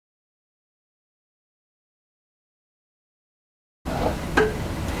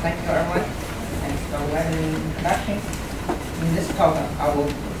talk, I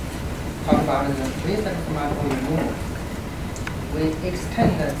will talk about the three-surface multiple removal. We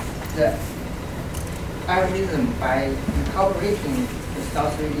extend the algorithm by incorporating the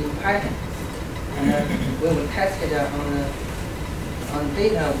source reading pattern, and we will test it on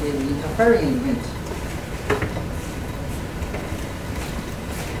data with interfering events.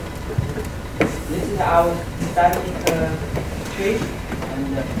 This is our dynamic tree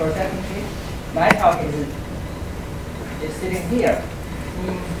and the projection tree. My talk is sitting here.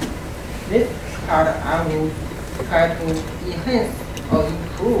 In this part, I will try to enhance or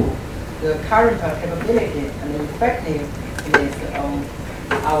improve the current capability and effectiveness of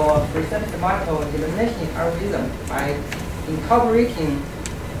our present multiple elimination algorithm by incorporating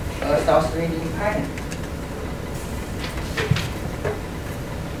a source reading pattern.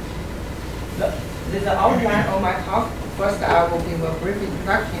 This is the outline of my talk. First, I will give a brief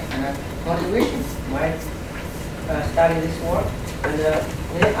introduction and motivation why study this work, and then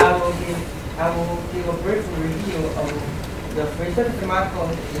I will give a brief review of the present multiple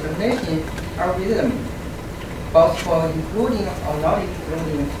elimination algorithm, both for including or not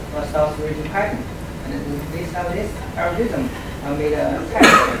including a source reading pattern. And based on this algorithm, I made a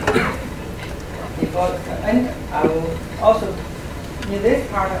test. Before the end, I will also, in this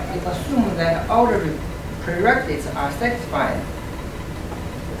part, it assumes that all the prerequisites are satisfied.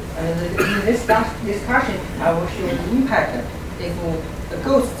 And in this discussion, I will show the impact if the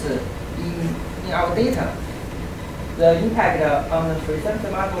ghosts in our data, the impact on the present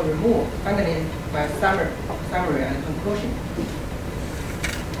multiple removal, finally by summary and conclusion.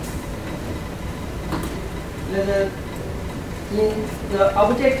 The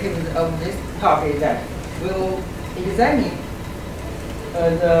objective of this talk is that we will examine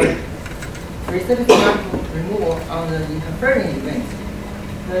the present multiple removal on the interfering events.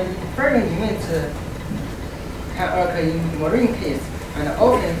 The interfering events can occur in marine case and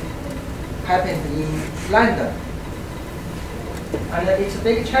often happens in land. And it's a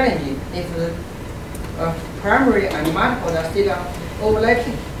big challenge if the primary and multiple are still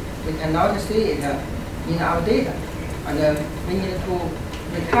overlapping. We cannot see it in our data, and we need to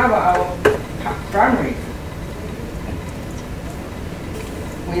recover our primary.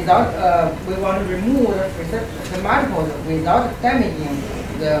 Without, we want to remove the multiple without damaging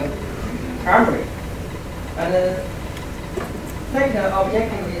the primary. And the second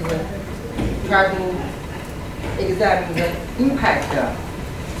objective is try to examine the impact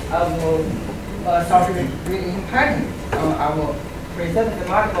of source reading pattern on our present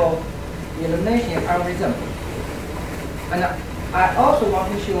multiple elimination algorithm. And I also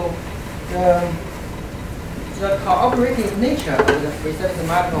want to show the cooperative nature of the present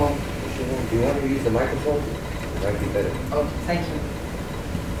multiple. Do you want to use the microphone? It might be better. Oh, thank you.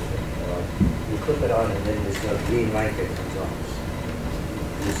 You clip it on and then there's a green light that comes on.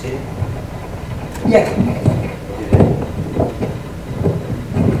 You see it? Yes.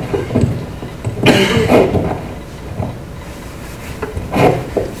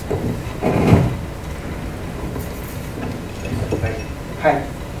 Hi.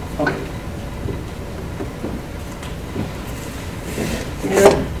 Okay. The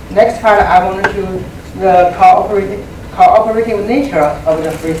next part, I want to show the cooperative nature of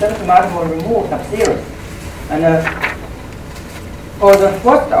the present multiple removal subseries. And for the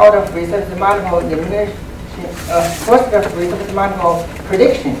first order present multiple elimination, first present multiple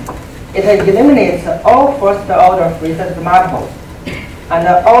prediction, it eliminates all first order present multiples and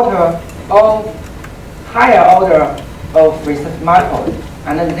alter all higher order of present multiples.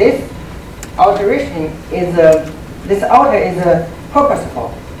 And this alteration is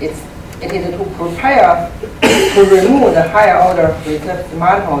purposeful. It is to prepare to remove the higher order present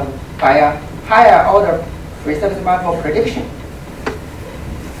multiples by a higher order present multiple prediction.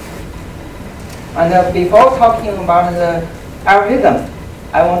 And before talking about the algorithm,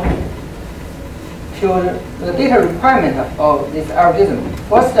 I want to show the data requirement of this algorithm.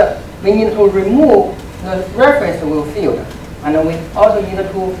 First, we need to remove the reference wheel field, and we also need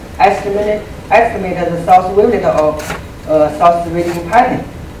to estimate the source wavelet of source reading pattern,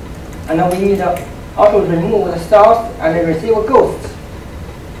 and we need also remove the source and the receiver ghosts.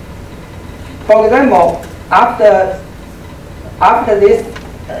 For example, after this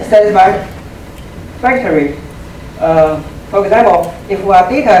satisfactory, for example, if our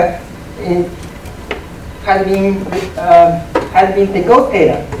data has been deghosted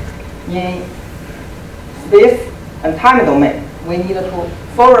in space and time domain, we need to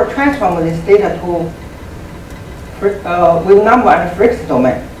forward transform this data to wave number and frequency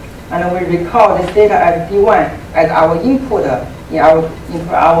domain, and we record this data as D1 as our input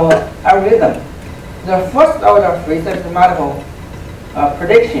into our algorithm. The first order present multiple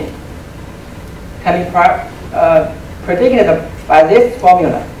prediction can be predicted by this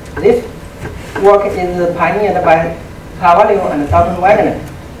formula. This work is pioneered by Carvalho and Dr. Wagner.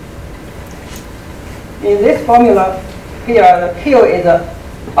 In this formula, here the Q is the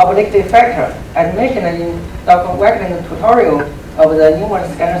objective factor, as mentioned in Dr. Wagner's tutorial of the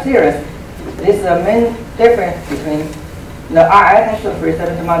numerous scalar series. This is the main difference between the RS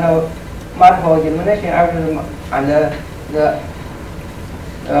research multiple elimination algorithm and the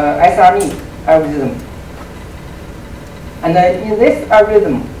SRE algorithm. And in this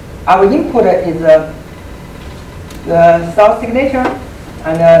algorithm, our input is the source signature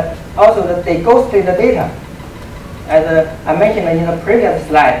and also the deghosted data, as I mentioned in the previous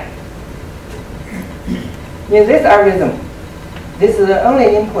slide. In this algorithm, this is the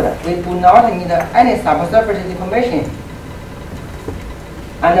only input. We do not need any subsurface information.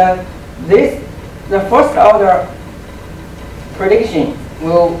 And the first order prediction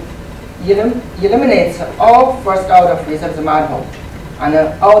will eliminate all first order Friese multiple and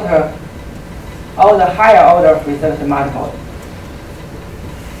alter all the higher order Friese multiple.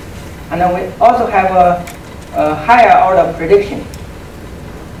 And we also have a higher order prediction.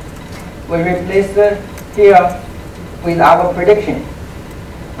 We replace here with our prediction.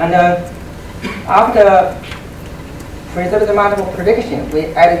 And after Friese multiple prediction, we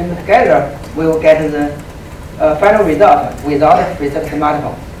add them together, we will get the final result without Friese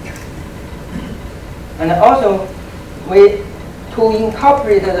multiple. And also, to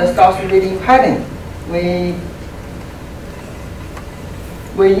incorporate the source reading pattern, we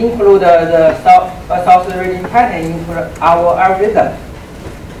include the source reading pattern into our algorithm.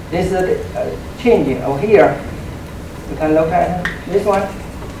 This is changing over here. You can look at this one.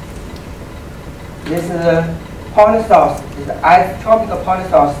 This is a point source. It's an isotropic point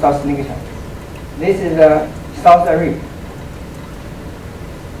source signature. This is a source array.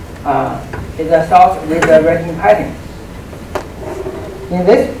 It's a source with a reading pattern. In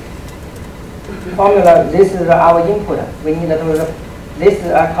this formula, this is our input. We need to this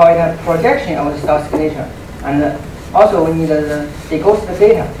is called a projection of the source signature, and also we need the deghosted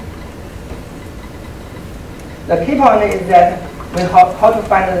data. The key point is that we have how to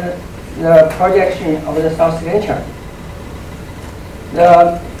find the projection of the source signature.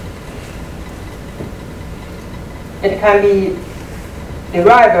 It can be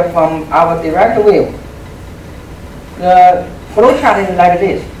derived from our direct wave. The flow chart is like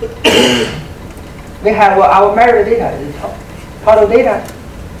this. We have our measured data, total data,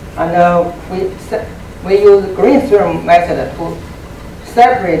 and we use green theorem method to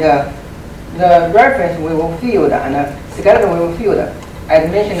separate the reference wave field and skeletal wave field,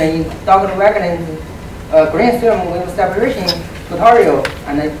 as mentioned in Dr. Wagner's green theorem wave separation tutorial,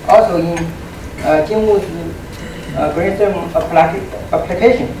 and also in Jinlong's green theorem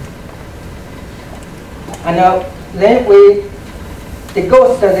application. And then we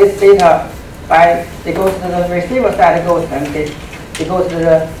deghost this data by deghost the receiver side ghost and deghost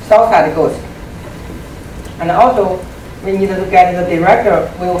the source side ghost. And also, we need to get the direct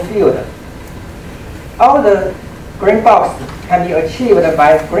wave field. All the green box can be achieved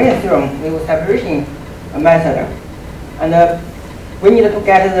by green theorem wave separation method. And we need to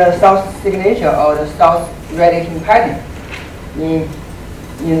get the source signature or the source radiation pattern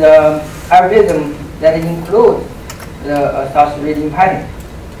in the algorithm that includes the source reading pattern.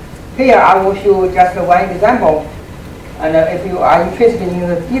 Here I will show just one example, and if you are interested in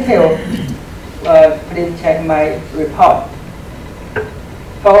the detail, please check my report.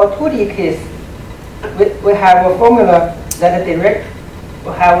 For a 2D case, we have a formula that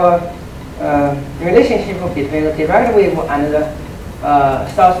will have a relationship between the direct wave and the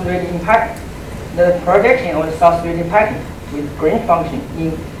source reading pattern, the projection of the source reading pattern with green function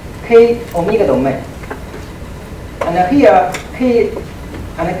in K omega domain. And here, K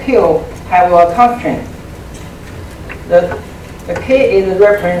and Q have a constraint. The K is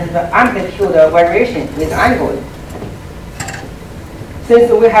represents the amplitude variation with angles.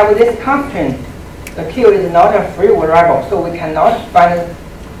 Since we have this constraint, the Q is not a free variable, so we cannot find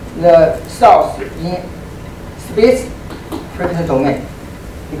the source in space frequency domain.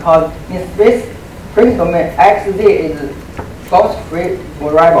 Because in space frequency domain, XZ is both free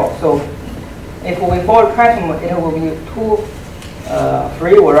variable. So if we follow transform, it will be two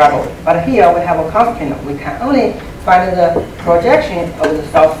free variables. But here we have a constraint. We can only find the projection of the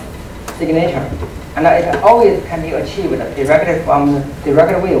source signature, and it always can be achieved directly from the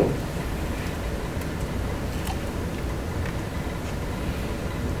direct wave.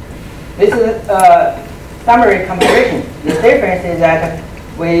 This is a summary comparison. The difference is that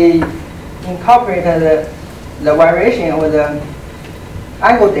we incorporate the variation of the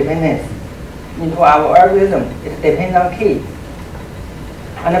angle dependence into our algorithm. It depends on k.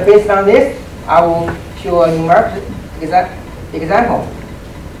 And based on this, I will show a numerical example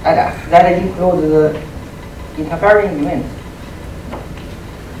that includes the interfering events.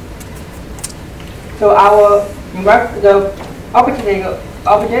 So the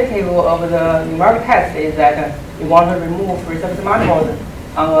objective of the numerical test is that we want to remove free-surface manifolds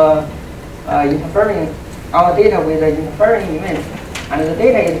on the data with the interfering events, and the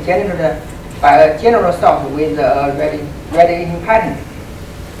data is generated by a general source with a radiation pattern.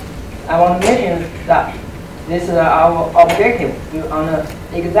 I want to mention that this is our objective. We want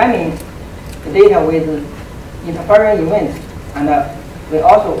to examine the data with interfering events, and we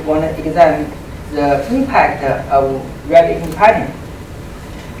also want to examine the impact of radiation pattern.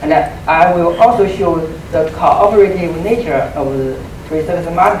 And I will also show the cooperative nature of the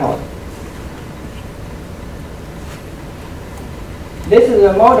free-surface manifold. This is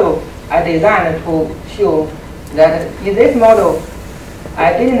a model I designed to show that in this model,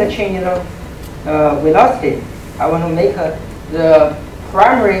 I didn't change the velocity. I want to make the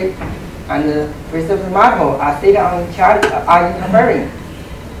primary and the free-surface manifold are sitting on each other, are interfering.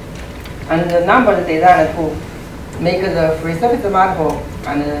 And the numbers designed to make the free-surface manifold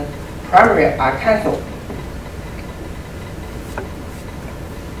and the primary are cancelled.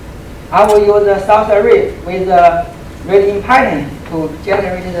 I will use the source array with the radiation pattern to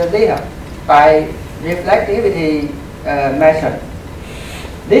generate the data by reflectivity method.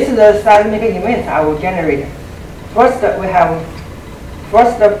 This is the seismic event I will generate. First, we have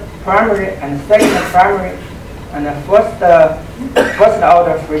first primary and second primary and the first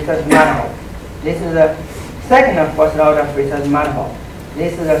order free-surface manifold. This is the second first order free-surface manifold.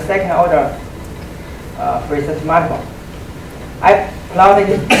 This is the second order free-surface manifold. I plotted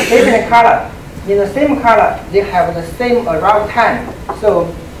in different color. In the same color, they have the same arrival time.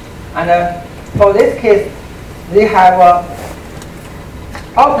 So, and for this case, they have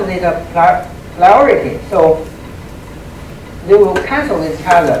opposite priority. So they will cancel with each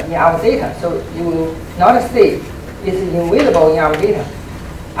other in our data. So you will not see it's invisible in our data.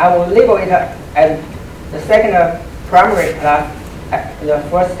 I will label it as the second primary plus the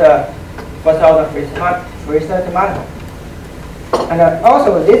first order free-surface manifold. And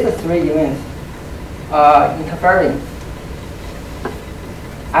also these three events interfering.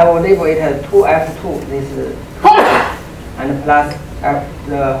 I will label it as 2F2, this is 2, and plus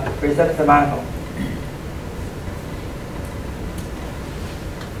the free-surface manifold.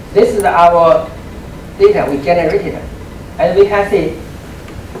 This is our data we generated. As we can see,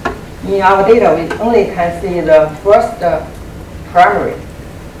 in our data, we only can see the first primary.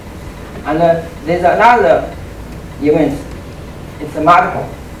 And there's another event. It's a multiple.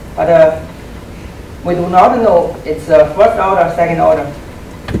 But we do not know it's first order, second order.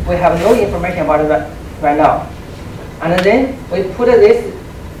 We have no information about that right now. And then we put this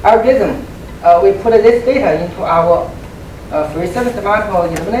algorithm, we put this data into our free-surface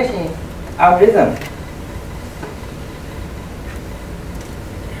manifold elimination algorithm.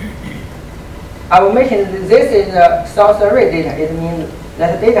 I will mention that this is a source array data. It means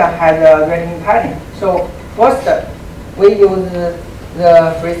that the data has a radiation pattern. So first, we use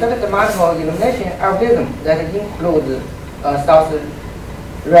the free-surface manifold elimination algorithm that includes a source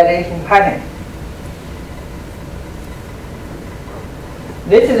radiation pattern.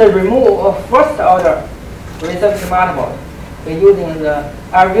 This is a removal of first-order free-surface manifold. We're using the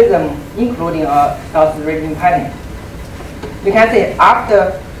algorithm including a source radiation pattern. You can see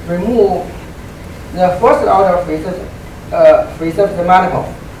after remove the first-order free-surface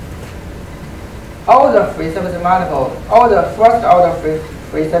manifold, all the free-surface manifold, all the first-order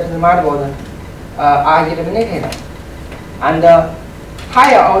free-surface manifolds are eliminated, and the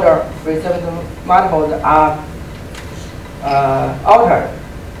higher-order free-surface manifolds are altered.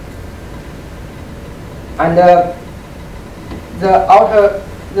 And the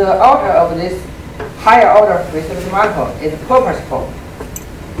alter of this higher order free-surface manifold is purposeful.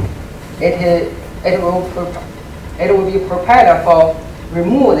 It will be prepared for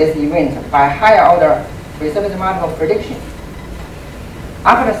remove this event by higher order free-surface manifold prediction.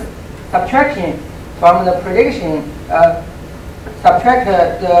 After subtraction from the prediction, subtract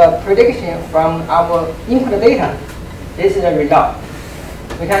the prediction from our input data. This is the result.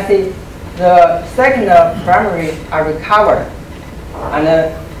 We can see the second primary are recovered, and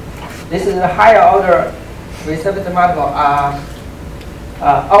this is the higher order free-surface manifold are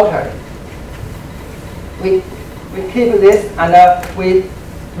altered. We keep this and we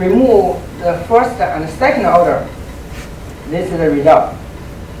remove the first and second order. This is the result.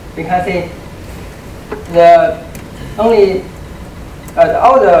 We can see the only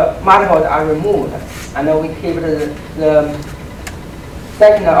all the multiples are removed, and then we keep the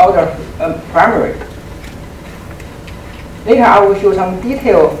second order primary. Later I will show some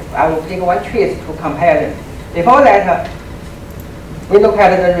detail. I will take one trace to compare them. Before that, we look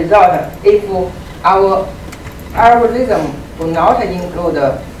at the result. If our algorithm does not include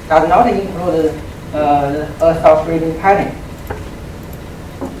a self-reading pattern.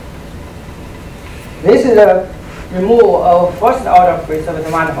 This is the removal of first order free surface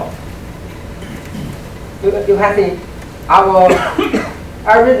multiple. You can see our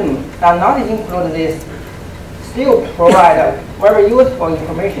algorithm does not include this, still provide very useful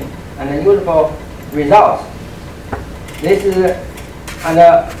information and useful results. This is and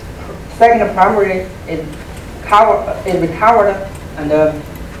the second primary is recovered, and the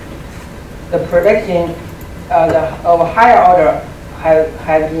prediction of higher order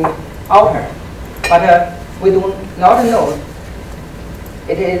has been altered, but we do not know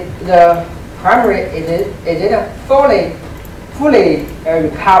it is the primary is it fully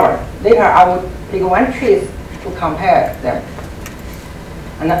recovered. Later I will take one trace to compare them,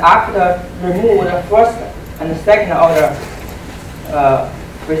 and after remove the first and the second order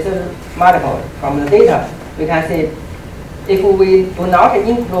precision multiple from the data, we can see if we do not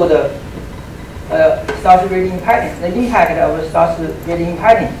include source reading pattern, the impact of the source reading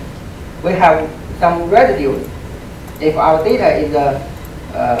pattern, we have some residues. If our data is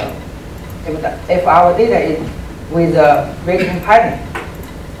if our data is with a reading pattern.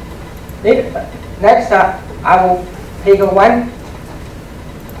 Next, I will take one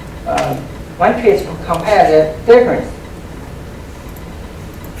trace to compare the difference.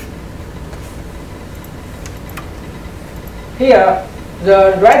 Here,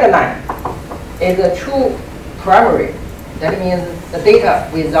 the red line is a true primary. That means the data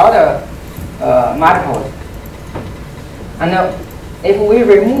without multiples. And if we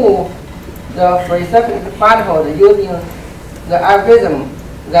remove the free surface multiples using the algorithm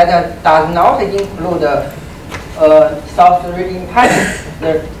that does not include source reading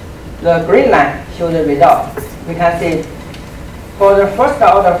pattern, the green line shows the result. We can see for the first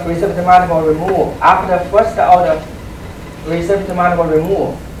order free surface multiple removal, after the first order free surface multiple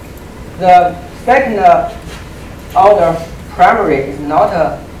removal, the second order primary is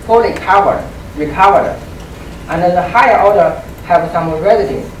not fully recovered, and the higher order have some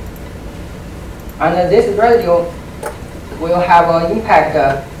residue, and this residue will have an impact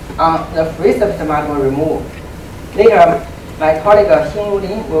on the free surface multiple removal. Later, my colleague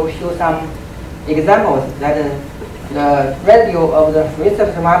Jinlong will show some examples that the residue of the free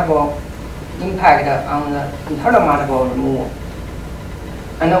surface multiple impact on the internal multiple removal.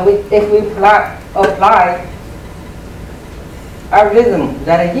 And if we apply algorithm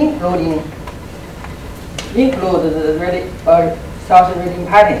that include the source reading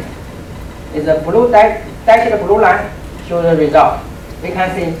pattern, is a blue dashed blue line shows the result. We can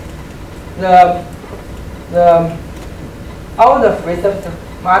see all the free surface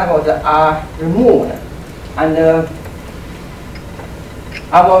multiples are removed, and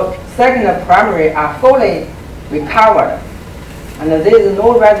our second primary are fully recovered, and there is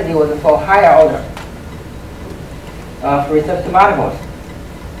no residue for higher order free surface multiples.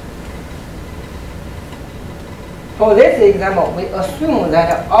 For this example, we assume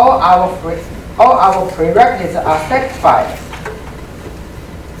that all our prerequisites are satisfied.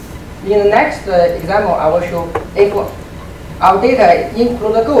 In the next example, I will show if our data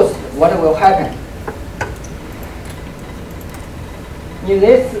include ghosts, what will happen. In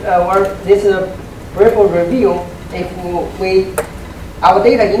this this brief review, if our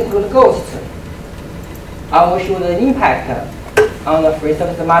data include ghosts, I will show the impact on the free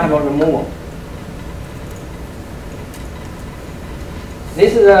surface multiple removal.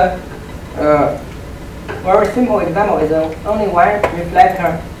 This is a very simple example. Is only one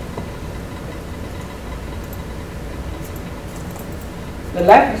reflector. The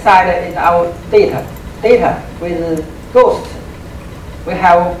left side is our data with ghosts. We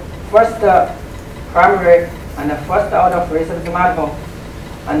have first primary and the first order free surface multiple,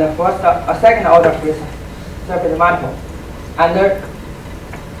 and the second order free surface multiple, and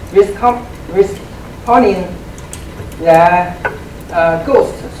responding the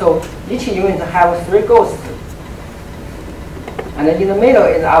ghosts. So each unit have 3 ghosts, and in the middle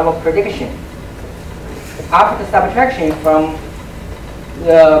is our prediction. After subtraction from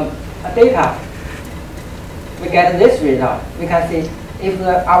the data, we get this result. We can see if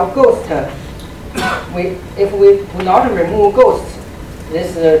our ghost, if we do not remove ghosts,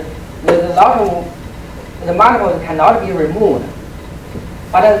 the multiples cannot be removed.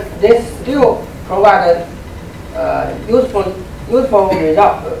 But this still provides useful useful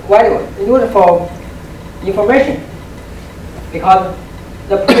result value, useful information, because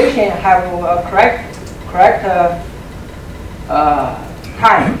the prediction have a correct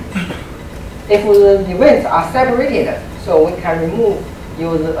time. If the events are separated, so we can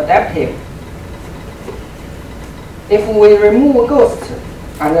use adaptive. If we remove ghosts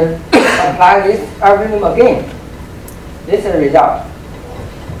and apply this algorithm again, this is the result.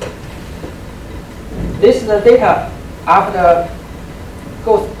 This is the data after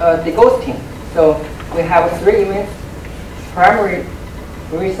deghosting. So we have 3 events: primary,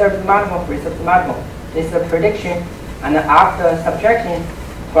 reserved multiple, reserved multiple. This is the prediction, and after subtraction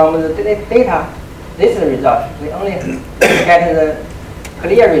from the data, this is the result. We only get the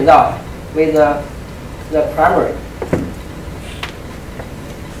clear result with the primary.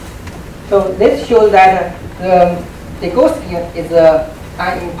 So this shows that the deghosting is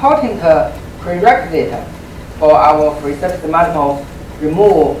an important prerequisite for our reserved multiple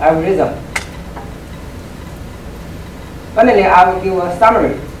removal algorithm. Finally, I will give a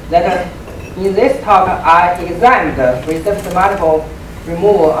summary that in this talk I examined the reserved multiple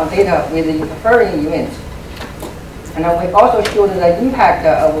removal on data with the interfering events. And we also showed the impact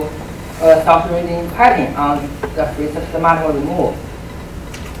of source reading pattern on the reserved multiple removal.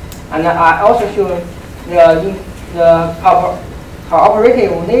 And I also showed the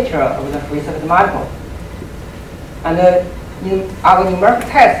cooperative nature of the reserved multiple. And in our numerical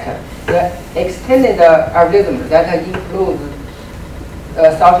test, the extended algorithm that includes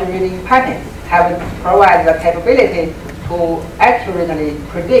source reading pattern have provided the capability to accurately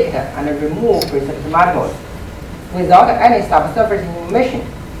predict and remove reserved multiples without any subsurface information,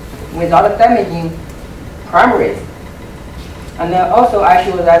 without damaging primaries. And also I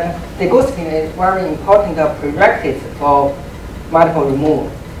show that deghosting is very important prerequisite for multiple removal.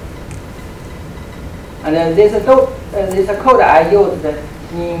 And this code I used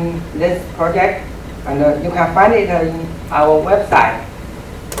in this project, and you can find it in our website.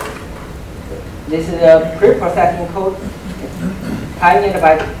 This is a pre-processing code pioneered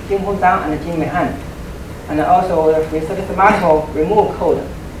by Jinlong and Jinlong, and also the reserved multiple removal code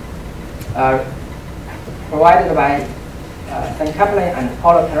provided by San Kaplan and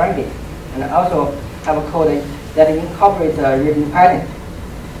Paulo Tarangi, and also have a code that incorporates a reading pattern.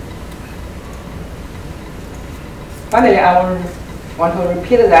 Finally, I want to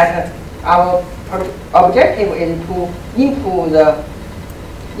repeat that our objective is to improve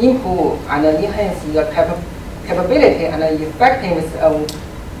and enhance the capability and effectiveness of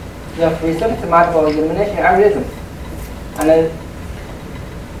the reserved multiple elimination algorithm.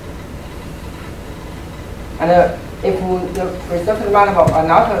 And if the reserved multiple are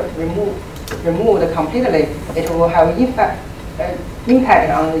not removed completely, it will have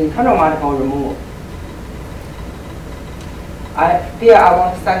impact on the internal multiple removal. Here I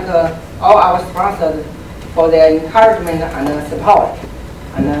want to thank all our sponsors for their encouragement and support.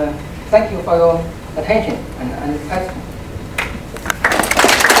 And thank you for your attention and question.